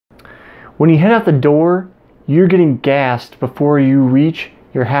When you head out the door, you're getting gassed before you reach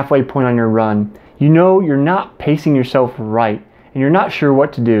your halfway point on your run. You know you're not pacing yourself right, and you're not sure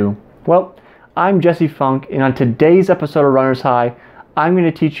what to do. Well, I'm Jesse Funk, and on today's episode of Runner's High, I'm going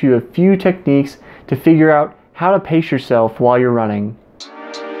to teach you a few techniques to figure out how to pace yourself while you're running.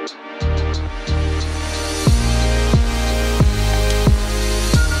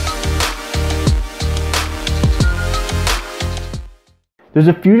 There's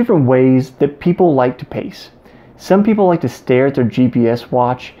a few different ways that people like to pace. Some people like to stare at their GPS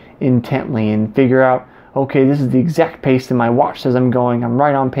watch intently and figure out, okay, this is the exact pace that my watch says I'm going. I'm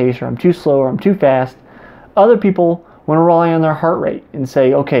right on pace, or I'm too slow, or I'm too fast. Other people want to rely on their heart rate and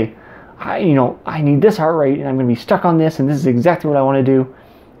say, okay, I need this heart rate and I'm going to be stuck on this and this is exactly what I want to do.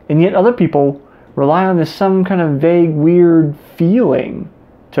 And yet other people rely on this some kind of vague, weird feeling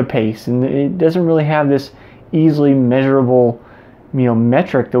to pace, and it doesn't really have this easily measurable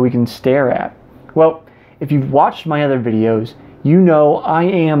metric that we can stare at. Well, if you've watched my other videos, you know I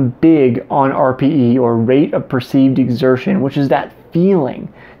am big on RPE, or rate of perceived exertion, which is that feeling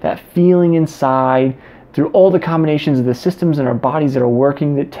inside through all the combinations of the systems in our bodies that are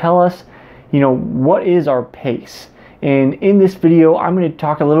working that tell us, what is our pace. And in this video, I'm going to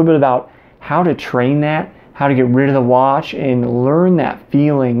talk a little bit about how to train that, how to get rid of the watch and learn that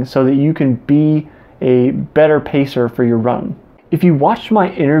feeling so that you can be a better pacer for your run. If you watched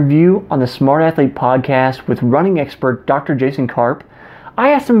my interview on the Smart Athlete podcast with running expert Dr. Jason Karp,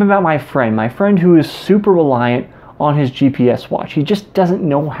 I asked him about my friend who is super reliant on his GPS watch. He just doesn't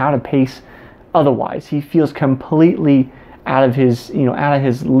know how to pace otherwise. He feels completely out of his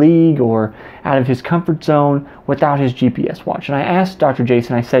league or out of his comfort zone without his GPS watch. And I asked Dr.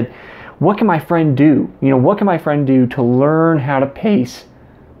 Jason, I said, what can my friend do? What can my friend do to learn how to pace,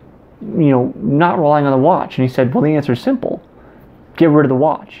 not relying on the watch? And he said, well, the answer is simple. Get rid of the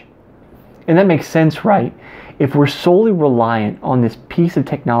watch. And that makes sense, right? If we're solely reliant on this piece of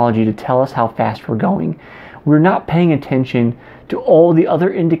technology to tell us how fast we're going, we're not paying attention to all the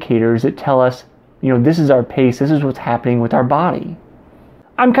other indicators that tell us, this is our pace, this is what's happening with our body.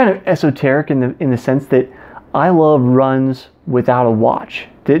 I'm kind of esoteric in the sense that I love runs without a watch.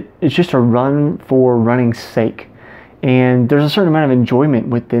 That it's just a run for running's sake. And there's a certain amount of enjoyment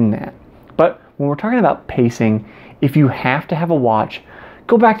within that. But when we're talking about pacing, if you have to have a watch,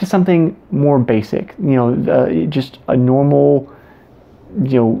 go back to something more basic. Just a normal,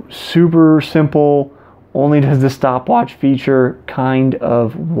 super simple, only does the stopwatch feature kind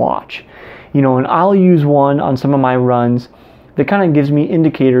of watch. And I'll use one on some of my runs that kind of gives me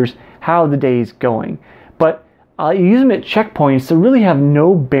indicators how the day is going. But I'll use them at checkpoints that really have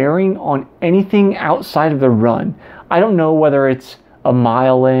no bearing on anything outside of the run. I don't know whether it's a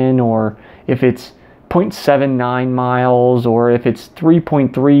mile in, or if it's 0.79 miles, or if it's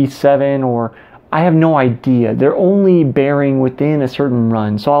 3.37, or I have no idea. They're only bearing within a certain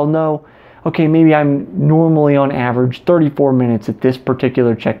run. So I'll know, okay, maybe I'm normally on average 34 minutes at this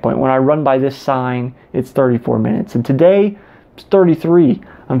particular checkpoint. When I run by this sign, it's 34 minutes. And today, it's 33.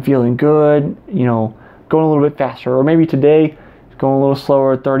 I'm feeling good, going a little bit faster. Or maybe today, it's going a little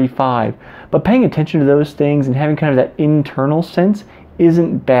slower at 35. But paying attention to those things and having kind of that internal sense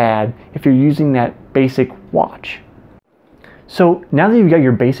isn't bad if you're using that basic watch. So now that you've got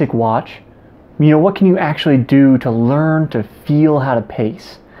your basic watch, what can you actually do to learn to feel how to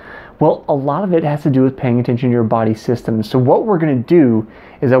pace? Well, a lot of it has to do with paying attention to your body systems. So what we're going to do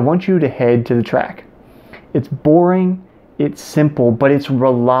is I want you to head to the track. It's boring, it's simple, but it's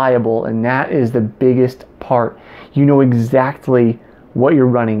reliable, and that is the biggest part. You know exactly what you're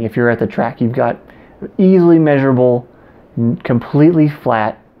running if you're at the track. You've got easily measurable, completely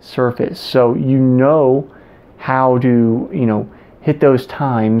flat surface, so you know how to hit those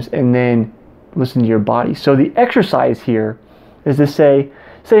times and then listen to your body. So the exercise here is to say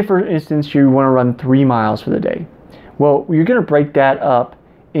for instance you want to run 3 miles for the day. Well, you're going to break that up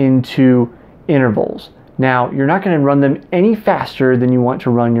into intervals. Now you're not going to run them any faster than you want to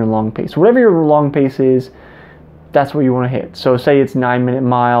run your long pace. Whatever your long pace is, that's what you want to hit. So say it's 9-minute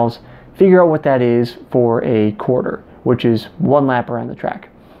miles, figure out what that is for a quarter, which is 1 lap around the track.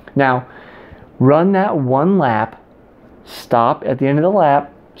 Now, run that 1 lap, stop at the end of the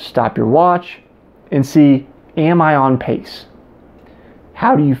lap, stop your watch, and see, am I on pace?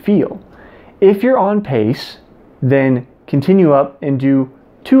 How do you feel? If you're on pace, then continue up and do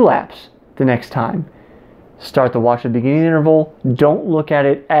 2 laps the next time. Start the watch at the beginning of the interval. Don't look at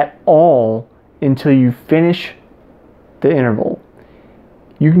it at all until you finish the interval.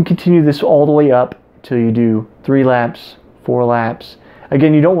 You can continue this all the way up till you do 3 laps, 4 laps.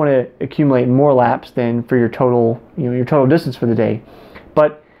 Again, you don't want to accumulate more laps than for your total, your total distance for the day.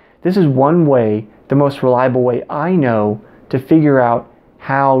 But this is one way, the most reliable way I know to figure out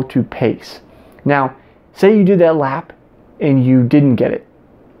how to pace. Now, say you did that lap and you didn't get it.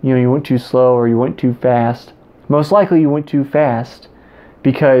 You went too slow or you went too fast. Most likely you went too fast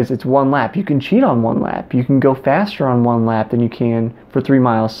because it's one lap. You can cheat on one lap. You can go faster on one lap than you can for 3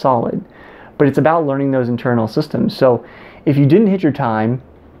 miles solid. But it's about learning those internal systems. So if you didn't hit your time,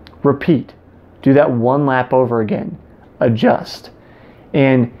 repeat. Do that one lap over again. Adjust.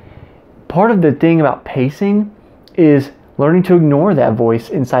 And part of the thing about pacing is learning to ignore that voice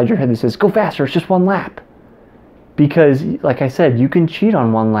inside your head that says, go faster, it's just one lap. Because, like I said, you can cheat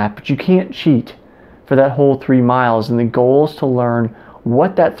on one lap, but you can't cheat for that whole 3 miles. And the goal is to learn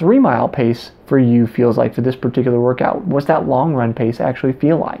what that 3 mile pace for you feels like for this particular workout. What's that long run pace actually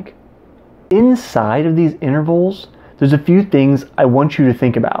feel like? Inside of these intervals, there's a few things I want you to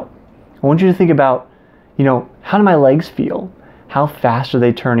think about. I want you to think about, how do my legs feel? How fast are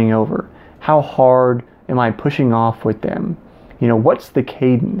they turning over? How hard am I pushing off with them? What's the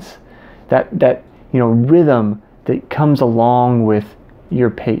cadence? That rhythm that comes along with your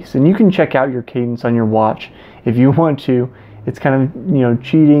pace. And you can check out your cadence on your watch if you want to. It's kind of,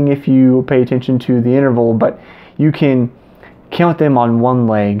 cheating if you pay attention to the interval, but you can count them on one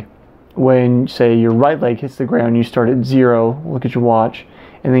leg. When, say, your right leg hits the ground, you start at 0, look at your watch,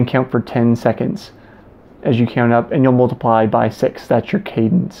 and then count for 10 seconds as you count up, and you'll multiply by 6. That's your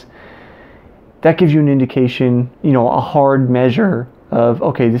cadence. That gives you an indication, a hard measure of,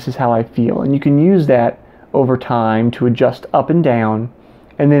 okay, this is how I feel. And you can use that over time to adjust up and down.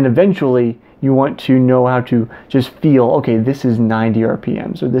 And then eventually you want to know how to just feel, okay, this is 90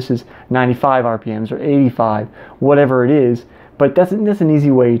 RPMs, or this is 95 RPMs, or 85, whatever it is. But that's an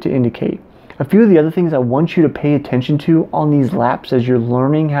easy way to indicate. A few of the other things I want you to pay attention to on these laps as you're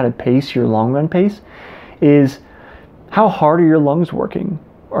learning how to pace your long run pace is how hard are your lungs working?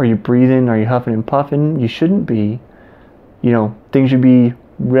 Are you breathing? Are you huffing and puffing? You shouldn't be. Things should be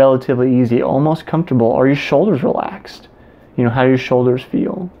relatively easy, almost comfortable. Are your shoulders relaxed? How do your shoulders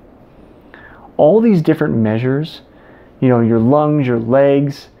feel? All these different measures, your lungs, your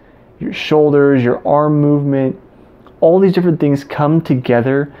legs, your shoulders, your arm movement, all these different things come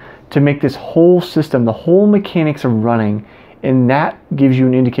together to make this whole system, the whole mechanics of running, and that gives you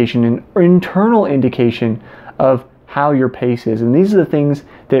an indication, an internal indication of how your pace is. And these are the things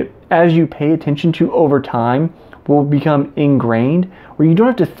that, as you pay attention to over time, will become ingrained, where you don't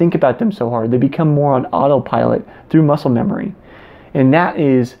have to think about them so hard. They become more on autopilot through muscle memory. And that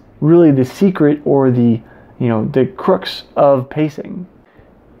is really the secret, or the crux of pacing.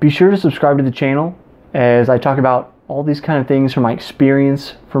 Be sure to subscribe to the channel as I talk about all these kind of things from my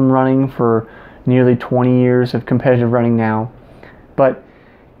experience from running for nearly 20 years of competitive running now. But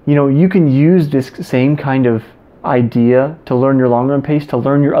you can use this same kind of idea to learn your long run pace, to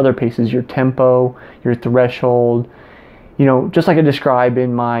learn your other paces, your tempo, your threshold, just like I describe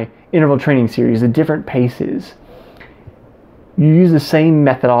in my interval training series, the different paces. You use the same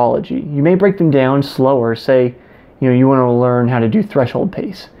methodology. You may break them down slower. Say, you want to learn how to do threshold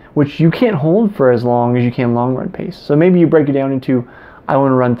pace, which you can't hold for as long as you can long run pace. So maybe you break it down into, I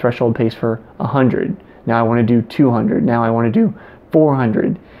want to run threshold pace for 100. Now I want to do 200. Now I want to do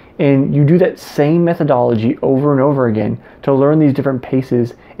 400. And you do that same methodology over and over again to learn these different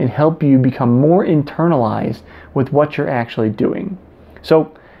paces and help you become more internalized with what you're actually doing.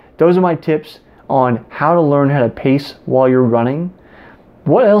 So those are my tips on how to learn how to pace while you're running.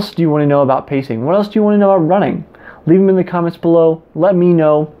 What else do you want to know about pacing? What else do you want to know about running? Leave them in the comments below. Let me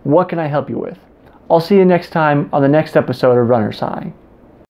know. What can I help you with? I'll see you next time on the next episode of Runner's High.